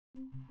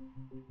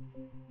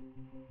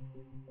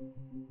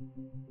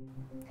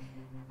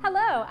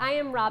Hello, I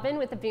am Robin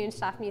with the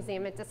Boonshoft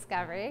Museum of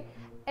Discovery,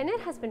 and it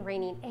has been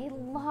raining a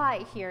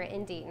lot here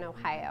in Dayton,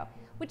 Ohio,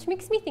 which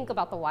makes me think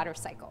about the water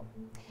cycle.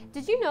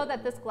 Did you know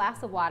that this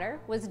glass of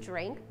water was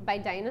drank by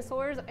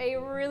dinosaurs a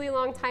really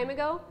long time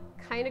ago?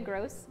 Kind of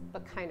gross,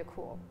 but kind of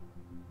cool.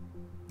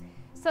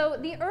 So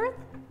the Earth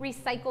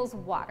recycles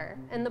water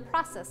in the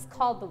process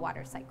called the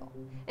water cycle.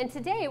 And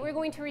today we're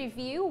going to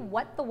review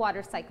what the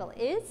water cycle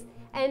is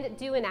and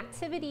do an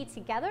activity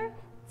together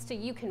so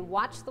you can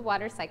watch the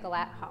water cycle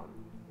at home.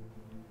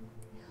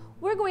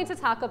 We're going to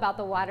talk about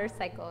the water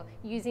cycle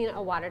using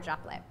a water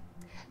droplet.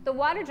 The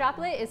water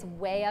droplet is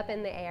way up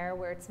in the air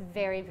where it's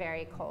very,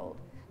 very cold.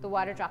 The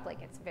water droplet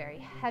gets very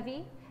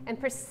heavy and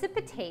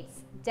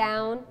precipitates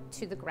down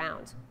to the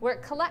ground where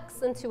it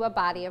collects into a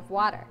body of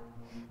water.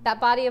 That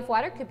body of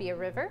water could be a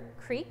river,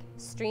 creek,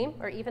 stream,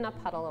 or even a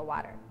puddle of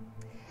water.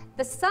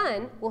 The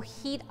sun will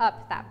heat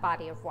up that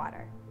body of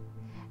water,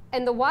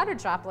 and the water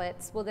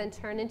droplets will then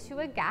turn into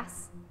a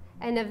gas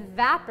and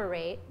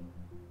evaporate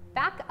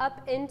back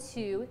up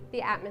into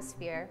the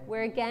atmosphere,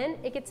 where again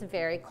it gets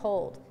very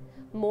cold.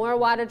 More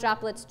water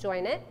droplets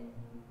join it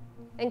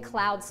and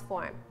clouds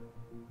form.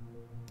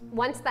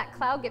 Once that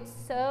cloud gets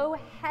so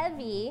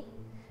heavy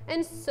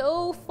and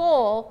so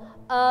full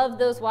of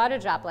those water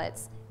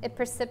droplets, it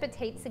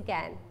precipitates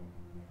again,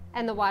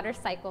 and the water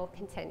cycle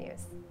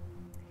continues.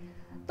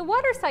 The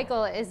water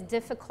cycle is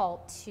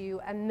difficult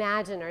to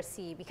imagine or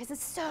see because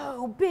it's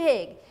so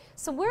big.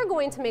 So we're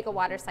going to make a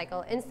water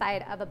cycle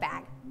inside of a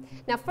bag.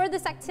 Now for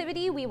this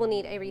activity, we will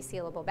need a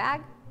resealable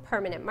bag,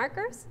 permanent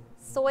markers,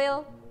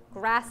 soil,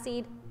 grass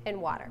seed,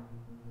 and water.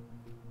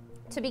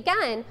 To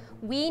begin,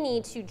 we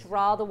need to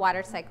draw the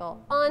water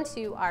cycle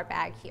onto our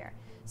bag here.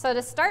 So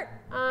to start,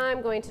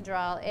 I'm going to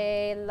draw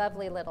a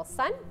lovely little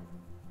sun.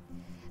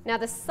 Now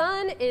the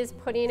sun is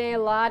putting a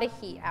lot of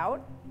heat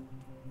out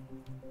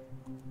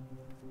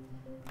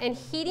and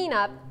heating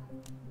up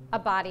a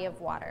body of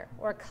water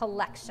or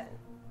collection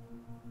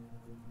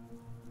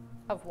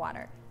of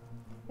water.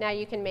 Now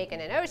you can make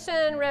it an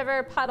ocean,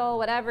 river, puddle,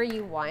 whatever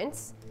you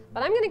want,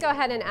 but I'm going to go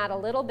ahead and add a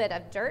little bit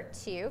of dirt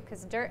too,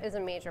 because dirt is a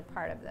major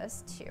part of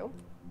this too.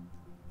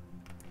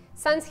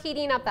 Sun's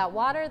heating up that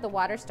water, the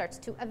water starts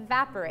to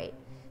evaporate.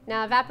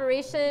 Now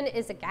evaporation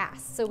is a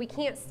gas, so we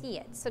can't see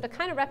it. So to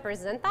kind of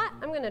represent that,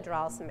 I'm going to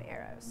draw some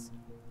arrows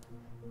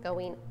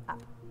going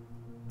up.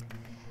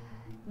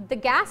 The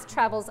gas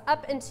travels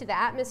up into the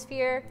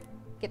atmosphere,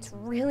 gets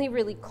really,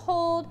 really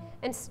cold,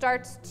 and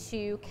starts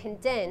to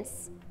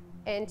condense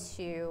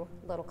into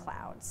little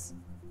clouds,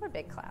 or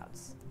big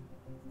clouds.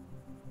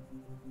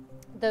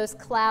 Those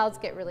clouds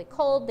get really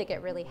cold, they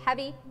get really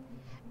heavy,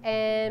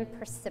 and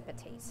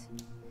precipitate.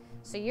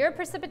 So your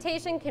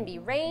precipitation can be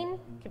rain,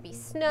 it could be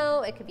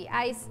snow, it could be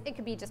ice, it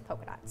could be just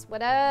polka dots,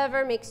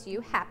 whatever makes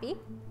you happy.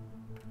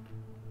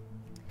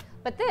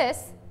 But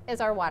this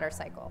is our water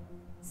cycle.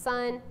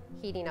 Sun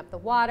heating up the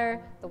water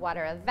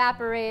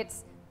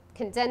evaporates,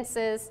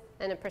 condenses,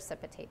 and it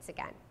precipitates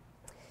again.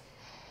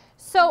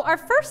 So our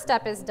first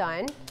step is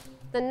done.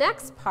 The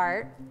next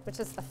part, which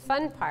is the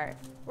fun part,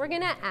 we're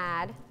going to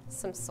add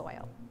some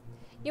soil.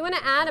 You want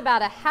to add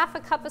about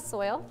 1/2 cup of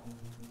soil.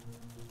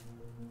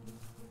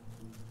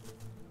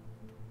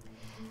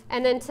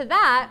 And then to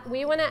that,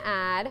 we want to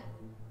add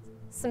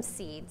some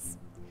seeds.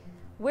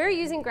 We're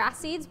using grass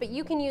seeds, but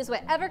you can use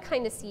whatever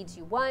kind of seeds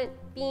you want,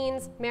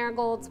 beans,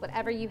 marigolds,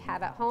 whatever you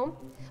have at home.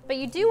 But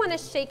you do want to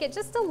shake it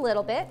just a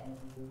little bit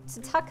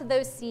to tuck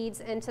those seeds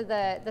into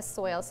the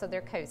soil so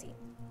they're cozy.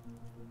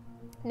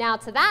 Now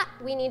to that,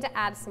 we need to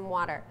add some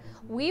water.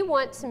 We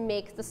want to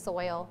make the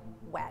soil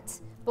wet,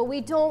 but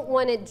we don't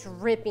want it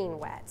dripping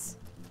wet.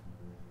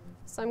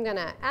 So I'm going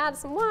to add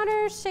some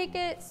water, shake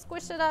it,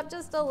 squish it up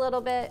just a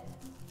little bit.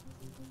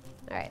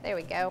 All right, there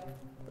we go.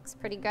 Looks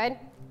pretty good.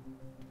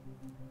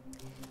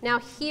 Now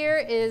here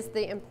is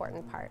the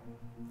important part.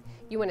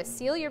 You want to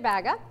seal your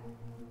bag up.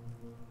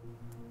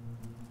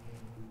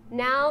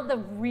 Now the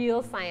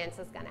real science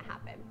is going to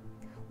happen.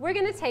 We're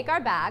going to take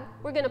our bag,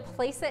 we're going to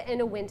place it in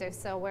a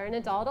windowsill where an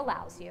adult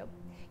allows you.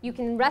 You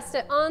can rest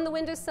it on the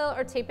windowsill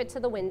or tape it to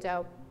the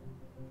window.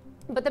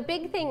 But the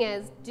big thing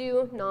is,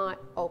 do not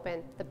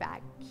open the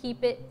bag.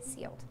 Keep it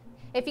sealed.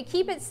 If you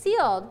keep it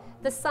sealed,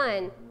 the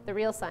sun, the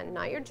real sun,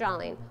 not your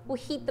drawing, will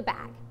heat the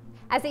bag.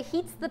 As it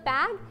heats the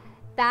bag,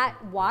 that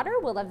water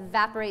will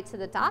evaporate to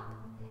the top,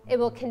 it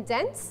will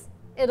condense,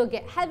 it'll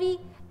get heavy,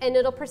 and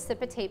it'll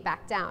precipitate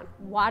back down,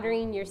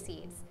 watering your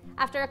seeds.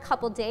 After a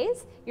couple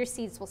days, your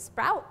seeds will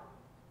sprout,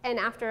 and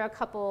after a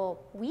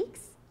couple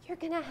weeks, you're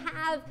gonna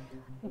have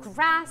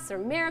grass or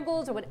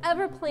marigolds or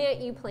whatever plant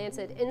you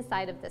planted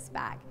inside of this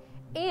bag.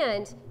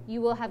 And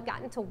you will have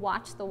gotten to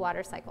watch the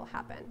water cycle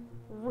happen.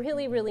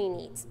 Really, really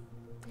neat.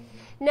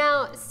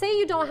 Now, say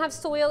you don't have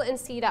soil and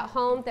seed at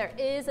home, there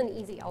is an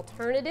easy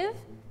alternative.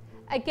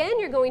 Again,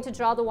 you're going to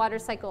draw the water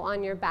cycle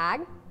on your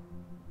bag,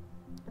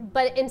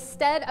 but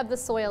instead of the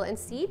soil and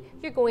seed,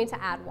 you're going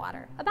to add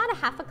water. About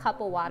 1/2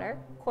 cup of water,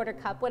 1/4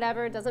 cup,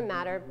 whatever, it doesn't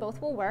matter,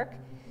 both will work.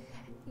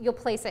 You'll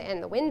place it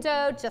in the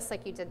window just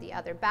like you did the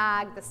other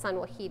bag. The sun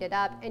will heat it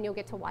up and you'll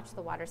get to watch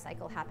the water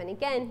cycle happen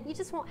again. You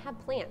just won't have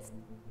plants.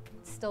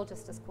 It's still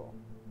just as cool.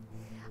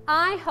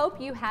 I hope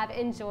you have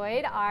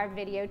enjoyed our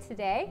video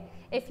today.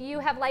 If you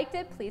have liked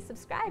it, please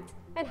subscribe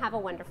and have a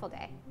wonderful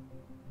day.